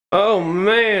Oh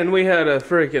man, we had a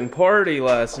freaking party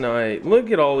last night.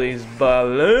 Look at all these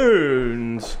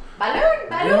balloons. Balloon.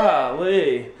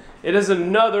 Golly. It is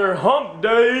another hump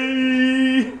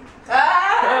day.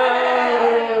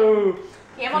 Oh.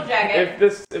 Camel jacket.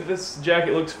 If this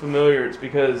jacket looks familiar, it's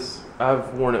because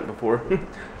I've worn it before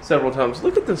several times.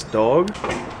 Look at this dog.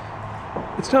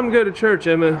 It's time to go to church,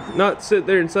 Emma. Not sit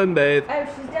there and sunbathe. Oh,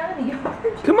 she's down in the yard.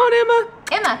 Come on, Emma.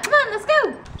 Emma, come on, let's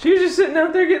go. She was just sitting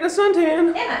out there getting a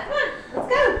suntan. Emma, come on,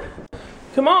 let's go.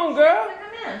 Come on, girl.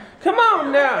 Come in. Come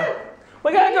on now.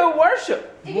 We gotta go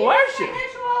worship. Worship.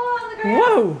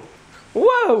 Whoa.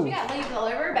 Whoa. She got leaves all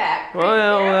over her back.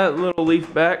 Well, that little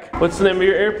leaf back. What's the name of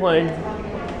your airplane?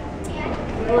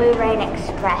 Blue Rain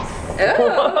Express.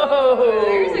 Oh,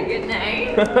 there's a good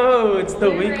name. Oh, it's the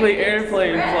Blue weekly Rain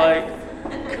airplane Express. flight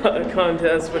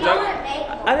contest, which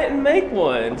I didn't make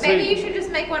one. So Maybe you should just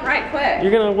make one right quick.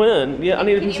 you're gonna win. Yeah, I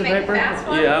need a Can piece you of make a paper. fast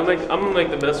one? Yeah, I'm gonna make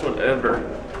the best one ever.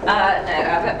 No, I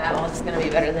bet that one's gonna be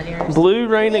better than yours. Blue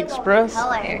Rain Express.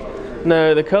 Color.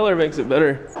 No, the color makes it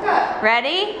better.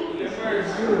 Ready?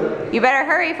 You better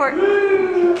hurry for it.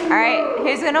 All right,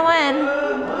 who's gonna win?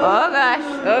 Oh gosh,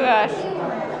 oh gosh.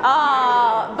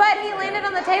 Oh, but he landed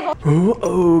on the table.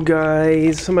 Oh,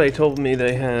 guys, somebody told me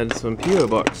they had some P.O.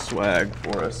 Box swag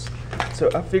for us. So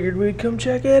I figured we'd come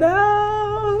check it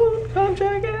out. Come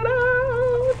check it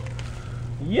out.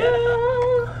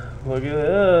 Yeah. Look at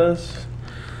this.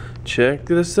 Check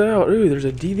this out. Ooh, there's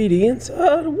a DVD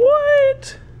inside.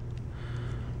 What?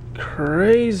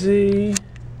 Crazy.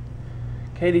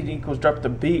 Katie equals drop the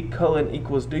beat. Cullen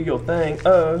equals do your thing.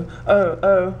 Oh,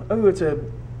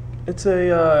 it's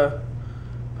a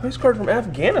postcard from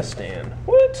Afghanistan.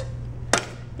 What?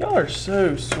 Y'all are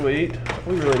so sweet.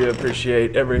 We really do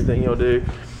appreciate everything y'all do.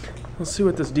 Let's see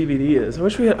what this DVD is. I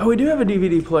wish we had. Oh, we do have a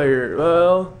DVD player.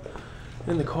 Well,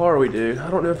 in the car we do. I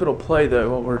don't know if it'll play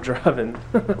though while we're driving.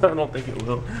 I don't think it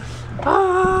will.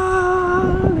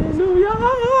 Hallelujah.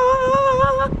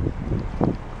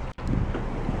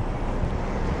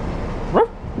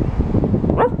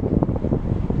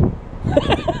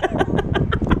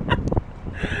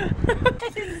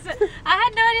 I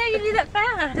had no idea you could do that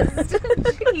fast.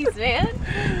 Jeez, man.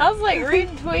 I was like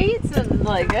reading tweets and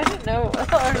like I didn't know. I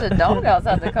thought there was a dog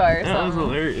outside the car or something. That was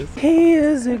hilarious. He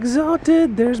is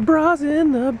exalted. There's bras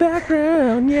in the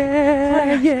background.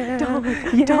 Yeah, yeah. Don't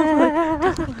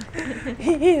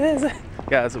He is.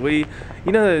 Guys, you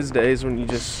know those days when you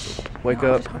just wake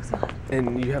up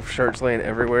and you have shirts laying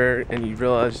everywhere and you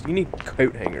realize you need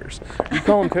coat hangers. You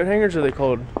call them coat hangers or they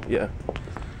called, yeah.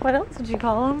 What else did you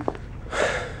call them?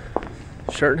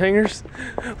 Shirt hangers?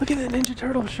 Look at that Ninja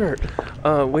Turtle shirt.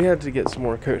 We had to get some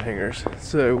more coat hangers.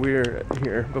 So we're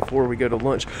here before we go to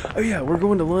lunch. Oh yeah, we're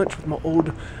going to lunch with my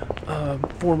old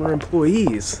former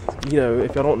employees. You know,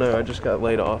 if y'all don't know, I just got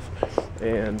laid off.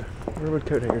 And where would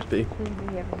coat hangers be?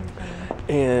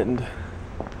 And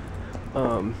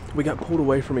we got pulled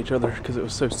away from each other because it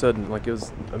was so sudden, like it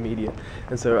was immediate.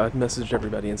 And so I messaged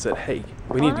everybody and said, hey,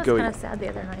 we need to go eat. I was kind of sad the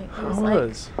other night. I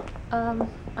was.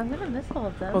 I'm gonna miss all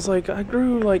of them. I was like, I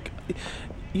grew like,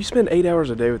 you spend 8 hours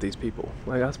a day with these people.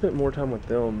 Like I spent more time with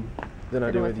them than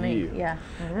I do with me. you. Yeah.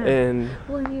 And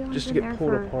well, you just to get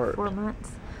pulled apart. 4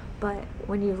 months, but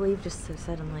when you leave just so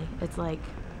suddenly, it's like,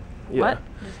 yeah. what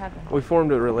just happened? We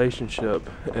formed a relationship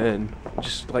and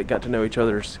just like got to know each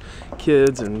other's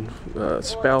kids and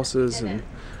spouses and,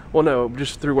 well no,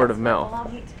 just through word of mouth.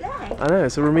 I know,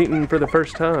 so we're meeting for the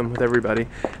first time with everybody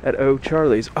at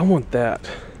Charlie's. I want that.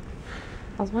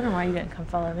 I was wondering why you didn't come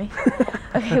follow me.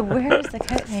 Okay, where's the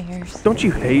coat hangers? Don't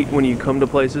you hate when you come to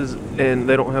places and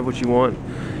they don't have what you want?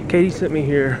 Katie sent me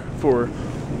here for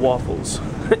waffles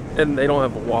and they don't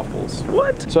have waffles.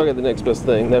 What? So I got the next best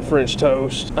thing, that French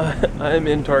toast. I am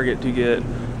in Target to get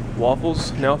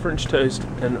waffles, now French toast,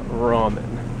 and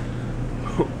ramen.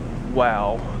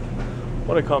 Wow,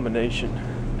 what a combination.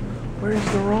 Where's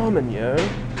the ramen, yo?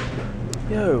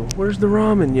 Yo, where's the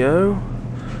ramen, yo?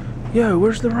 Yo,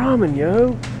 where's the ramen,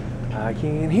 yo? I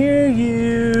can't hear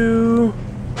you.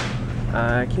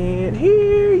 I can't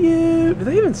hear you. Do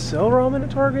they even sell ramen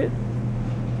at Target?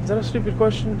 Is that a stupid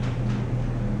question?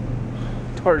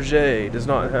 Target does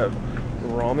not have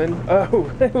ramen. Oh,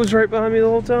 it was right behind me the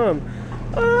whole time.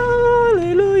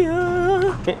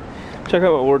 Hallelujah. Check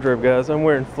out my wardrobe, guys. I'm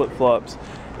wearing flip-flops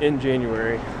in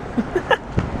January.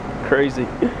 Crazy.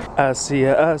 I see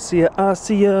a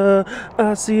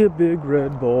big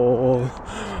red ball.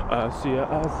 I see a,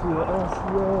 I see a, I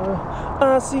see a,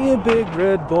 I see a big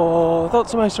red ball. I thought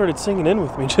somebody started singing in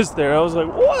with me just there. I was like,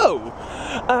 whoa!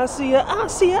 I see a, I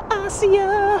see a, I see a,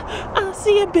 I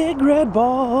see a big red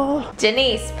ball.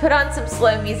 Denise, put on some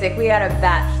slow music. We got a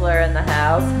bachelor in the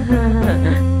house.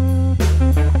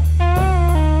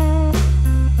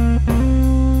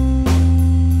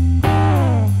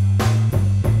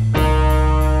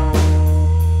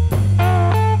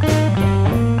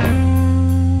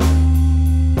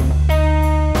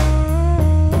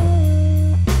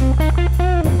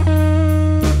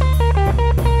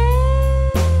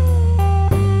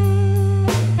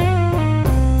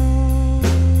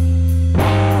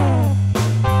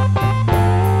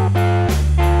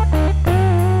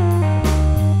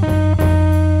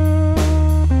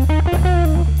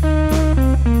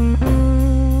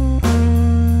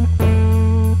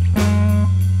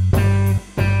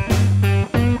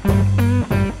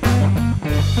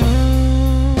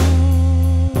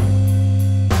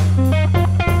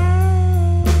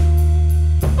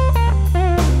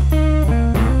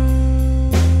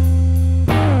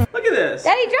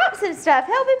 Stuff.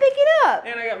 Help me pick it up.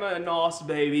 And I got my NOS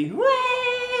baby. Woo!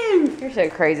 You're so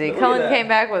crazy. Cullen came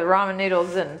back with ramen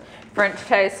noodles and French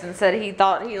toast and said he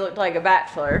thought he looked like a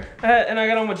bachelor. And I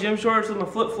got on my gym shorts and my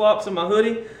flip flops and my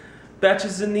hoodie.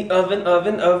 Batches in the oven.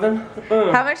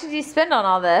 How much did you spend on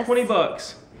all this? 20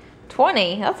 bucks.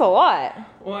 20? That's a lot.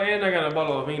 Well, and I got a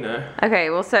bottle of vino. Okay,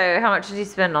 well, so how much did you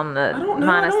spend on the I don't know.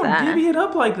 minus I don't that? divvy it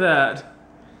up like that.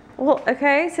 Well,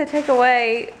 okay, so take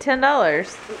away $10.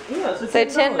 Yeah, so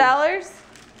 $10?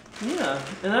 Yeah,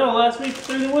 and that'll last me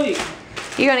through the week.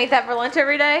 You gonna eat that for lunch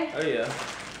every day? Oh yeah.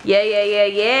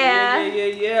 Yeah.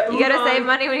 You gotta save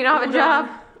money when you don't have a job.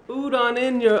 Udon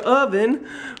in your oven.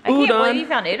 I can't believe you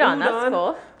found udon. That's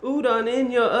cool. Udon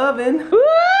in your oven.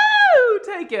 Woo!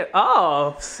 Take it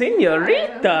off,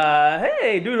 señorita.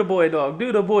 Hey, do the boy dog.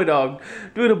 Do the boy dog.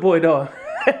 Do the boy dog.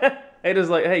 Ada's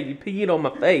like, hey, you peed on my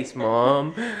face,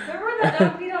 Mom. Remember when that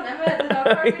dog peed on Emma at the dog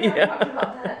park? We never talked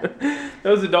about that.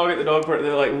 That was the dog at the dog park.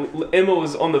 They're like, Emma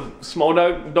was on the small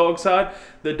dog side.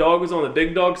 The dog was on the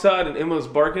big dog side, and Emma was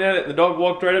barking at it. And the dog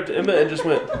walked right up to Emma and just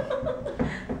went,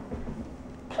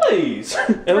 please.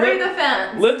 And through the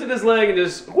fence. Lifted his leg and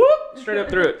just whoop straight up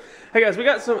through it. Hey guys, we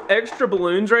got some extra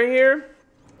balloons right here.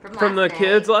 From the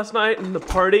kids last night in the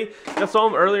party. I saw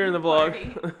them earlier in the vlog.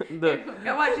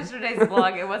 Go watch yesterday's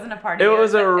vlog. It wasn't a party. It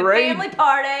was a family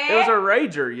party. It was a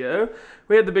rager, yo.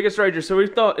 We had the biggest rager, so we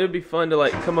thought it would be fun to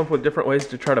like come up with different ways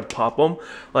to try to pop them.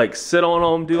 Like sit on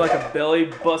them, do like a belly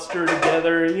buster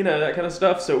together, you know, that kind of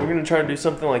stuff. So we're gonna try to do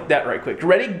something like that right quick.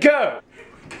 Ready, go!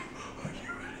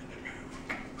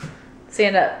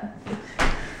 Stand up.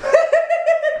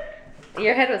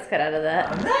 Your head was cut out of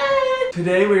that.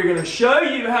 Today we're gonna show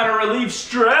you how to relieve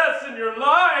stress in your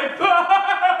life.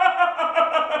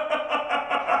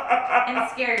 And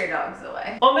scare your dogs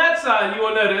away. On that side, you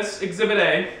will notice Exhibit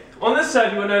A. On this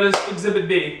side, you will notice Exhibit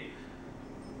B.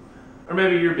 Or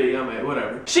maybe you're B, I'm A,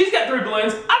 whatever. She's got 3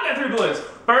 balloons, I've got 3 balloons.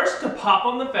 First, to pop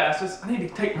them the fastest, I need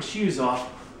to take my shoes off.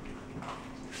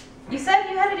 You said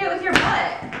you had to do it with your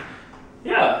butt.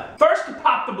 Yeah. First, to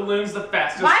pop the balloons the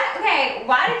fastest. Why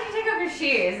did you take off your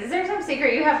shoes? Is there some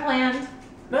secret you have planned?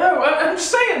 No, I'm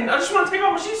just saying. I just want to take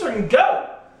off my shoes so I can go.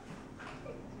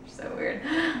 You're so weird.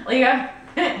 Well, you got...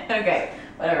 Okay,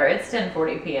 whatever. It's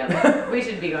 10:40 p.m. We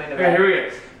should be going to bed. Okay, here we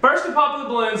go. First, to pop the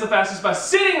balloons the fastest by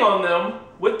sitting on them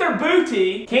with their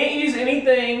booty. Can't use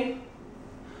anything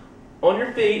on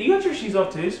your feet. You got your shoes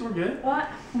off too, so we're good. What?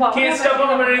 Can't step on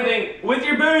them or anything. With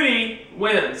your booty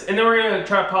wins. And then we're going to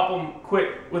try to pop them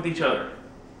quick with each other.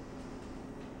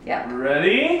 Yeah.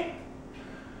 Ready?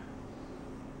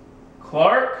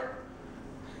 Clark.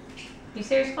 You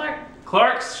serious, Clark?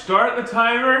 Clark, start the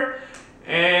timer.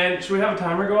 And should we have a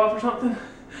timer go off or something?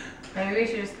 Maybe we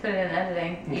should just put it in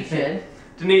editing. You should.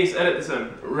 Denise, edit this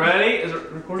in. Ready? Is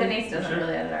it recording? Denise doesn't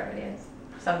really edit our videos.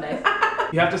 Some days.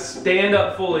 You have to stand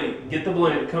up fully, get the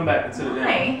balloon, come back and sit it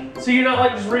down. So you're not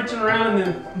like just reaching around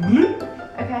and then.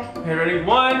 Okay. Okay, ready?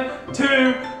 1,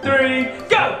 2, 3,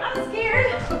 go! I'm scared.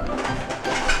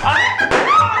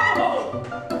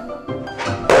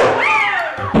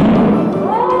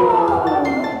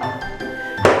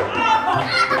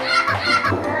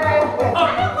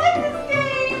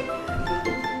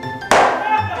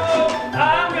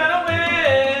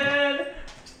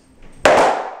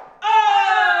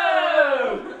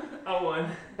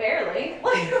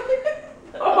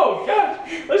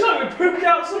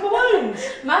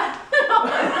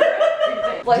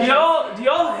 Do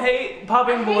y'all hate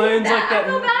popping balloons like that? I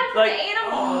feel bad for like, the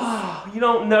animals. Oh, you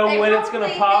don't know when it's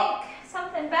gonna pop.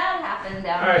 Something bad happened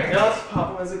down All right, here. now let's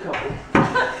pop them as a couple.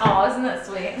 Oh, isn't that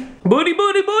sweet? Booty,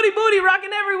 booty, booty, booty,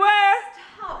 rocking everywhere.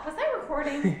 Stop. Was I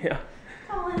recording? Yeah.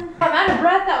 Colin. I'm out of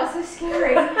breath. That was so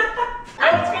scary. It's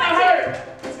gonna hurt.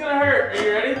 It's gonna hurt. Are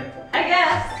you ready? I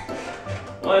guess.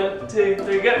 1, 2,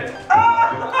 3, go.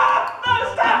 Oh, no,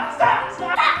 stop, stop, stop.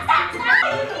 Stop. You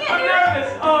can't I'm do it. nervous.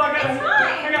 Oh, I got It's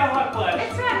fine. a hot flash.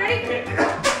 It's fine. Ready?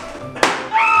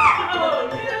 Oh,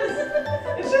 yes.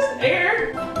 It's just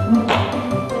air.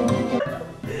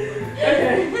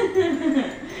 Okay.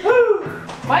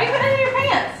 Why are you putting it in your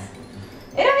pants?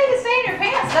 It don't need to stay in your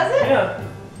pants, does it? Yeah.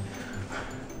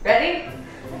 Ready?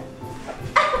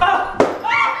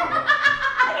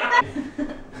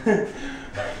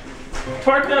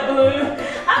 Twerk that balloon.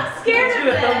 I'm scared Let's of do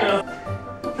a this. thumbnail.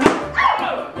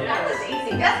 That was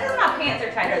easy. That's because my pants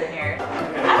are tighter than yours. I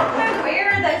don't know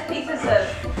where those pieces of.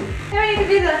 Maybe you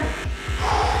can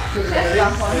do the chest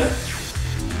off one.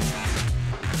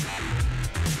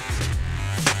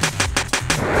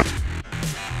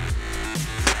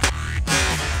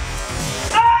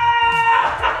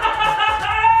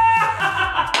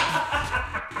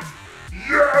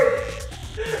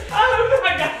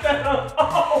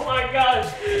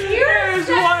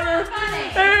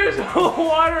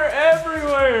 Water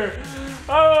everywhere.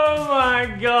 Oh my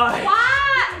gosh.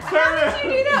 Why? How did you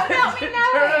do that without me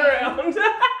knowing? Turn around.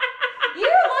 You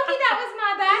were lucky that was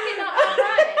my back and not my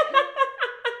front.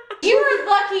 You were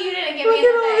lucky you didn't give me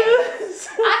the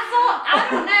face. I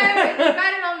don't know if you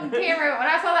got it on camera, but when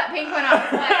I saw that pink one, I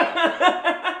was like,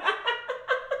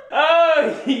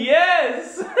 oh,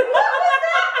 yes. what was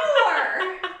that for?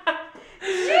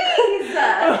 Jesus.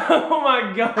 Oh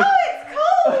my gosh. Oh,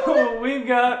 it's cold. We've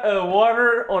got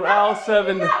water on aisle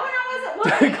 7 When I wasn't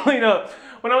looking. to clean up.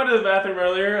 When I went to the bathroom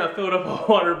earlier, I filled up a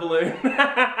water balloon. Jeez,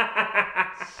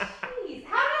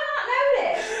 how did I not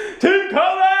notice? Team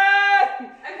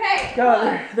Cullen! Okay. God,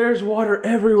 look. there's water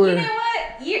everywhere. You know what?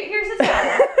 Here's the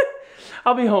towel.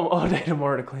 I'll be home all day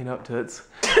tomorrow to clean up toots.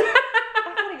 I'm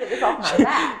gonna get this off my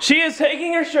back. She is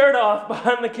taking her shirt off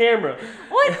behind the camera.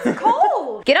 Well, it's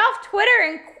cold. Get off Twitter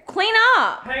and clean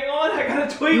up. Hang on, I gotta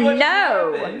tweet what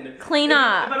happened. Clean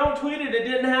up. If I don't tweet it, it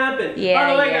didn't happen. Yeah,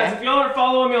 By the way, yeah. guys, if y'all are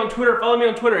following me on Twitter, follow me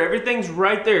on Twitter. Everything's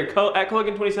right there. At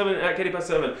Cullen27 and at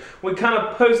Katie7. We kind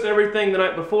of post everything the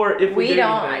night before if we do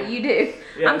don't. anything. You do.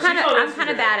 Yeah, I'm kind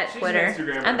of bad at She's an Twitter.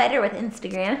 Instagrammer. I'm better with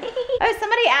Instagram. Oh,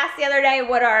 somebody asked the other day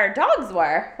what our dogs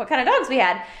were. What kind of dogs we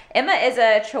had. Emma is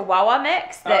a Chihuahua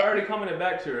mix. I already commented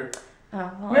back to her. Oh,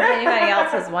 well, if anybody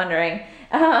else is wondering.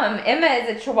 Emma is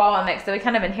a Chihuahua mix that we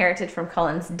kind of inherited from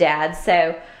Cullen's dad.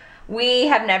 So we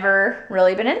have never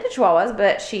really been into Chihuahuas,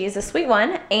 but she's a sweet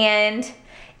one. And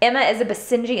Emma is a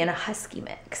Basenji and a Husky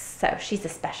mix. So she's a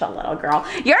special little girl.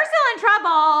 You're still in trouble.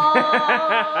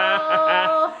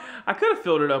 I could have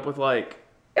filled it up with like...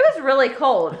 It was really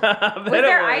cold. Was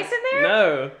there ice in there?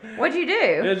 No. What'd you do?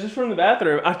 It was just from the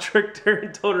bathroom. I tricked her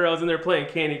and told her I was in there playing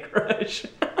Candy Crush.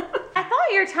 I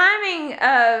thought your timing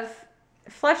of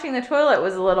flushing the toilet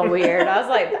was a little weird. I was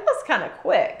like, that was kind of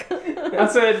quick. I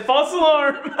said, false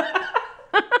alarm.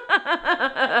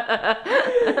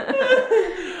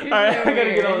 Alright, I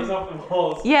gotta get all this off the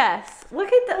walls. Yes. Look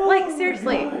at the, like,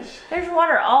 seriously. There's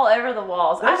water all over the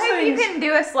walls. I hope you can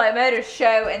do a slow mo to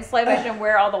show in slow motion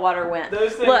where all the water went.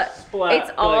 Those things look, splat, it's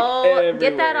all, like,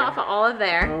 get that everywhere. off of all of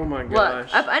there. Oh my gosh.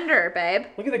 Look, up under, babe.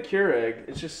 Look at the Keurig.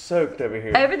 It's just soaked over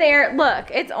here. Over there,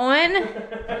 look, it's on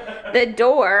the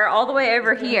door all the way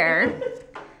over here.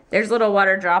 There's little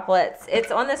water droplets.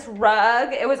 It's on this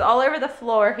rug. It was all over the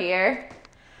floor here.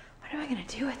 What am I gonna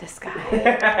do with this guy?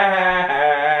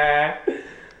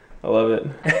 I love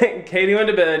it. Katie went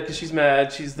to bed because she's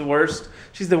mad. She's the worst.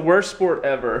 She's the worst sport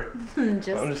ever. I'm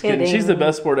just kidding. She's the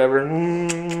best sport ever.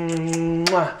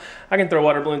 Mwah. I can throw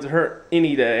water balloons at her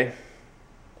any day.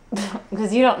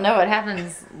 Because you don't know what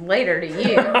happens later to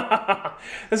you.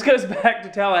 This goes back to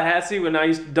Tallahassee when I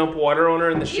used to dump water on her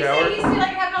in the shower. You used to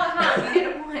like have it all the time. You did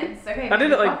it once. Okay. I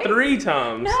did it like 3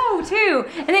 times. No, 2.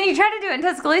 And then you tried to do it in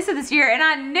Tuscaloosa this year, and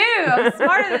I knew I'm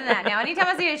smarter than that now. Anytime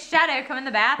I see a shadow come in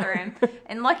the bathroom,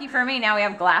 and lucky for me, now we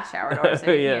have glass shower doors,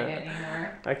 so you can't do it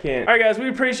anymore. I can't. All right, guys, we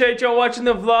appreciate y'all watching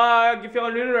the vlog. If y'all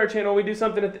are new to our channel, we do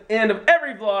something at the end of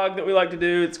every vlog that we like to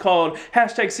do. It's called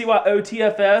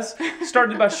 #CYOTFS,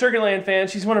 started by Sugarland fan.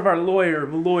 She's one of our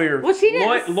loyal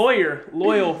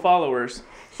followers.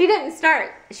 She didn't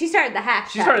start. She started the hashtag.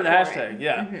 She started the hashtag,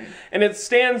 yeah. And it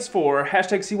stands for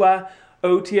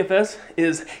 #CYOTFS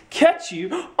is catch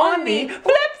you on the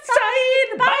flip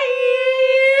side.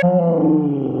 Bye.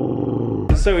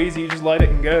 It's so easy. You just light it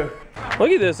and go.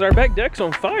 Look at this. Our back deck's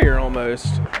on fire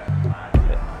almost.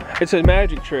 It's a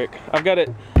magic trick. I've got it.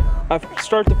 I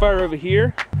start the fire over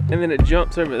here, and then it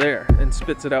jumps over there and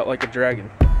spits it out like a dragon.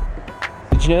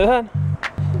 Did you know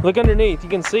that? Look underneath, you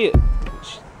can see it.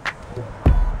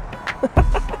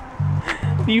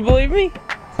 Do you believe me?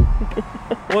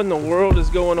 What in the world is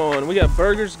going on? We got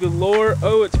burgers galore.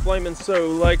 Oh, it's flaming so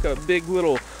like a big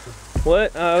little,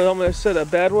 what? I almost said a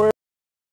bad word.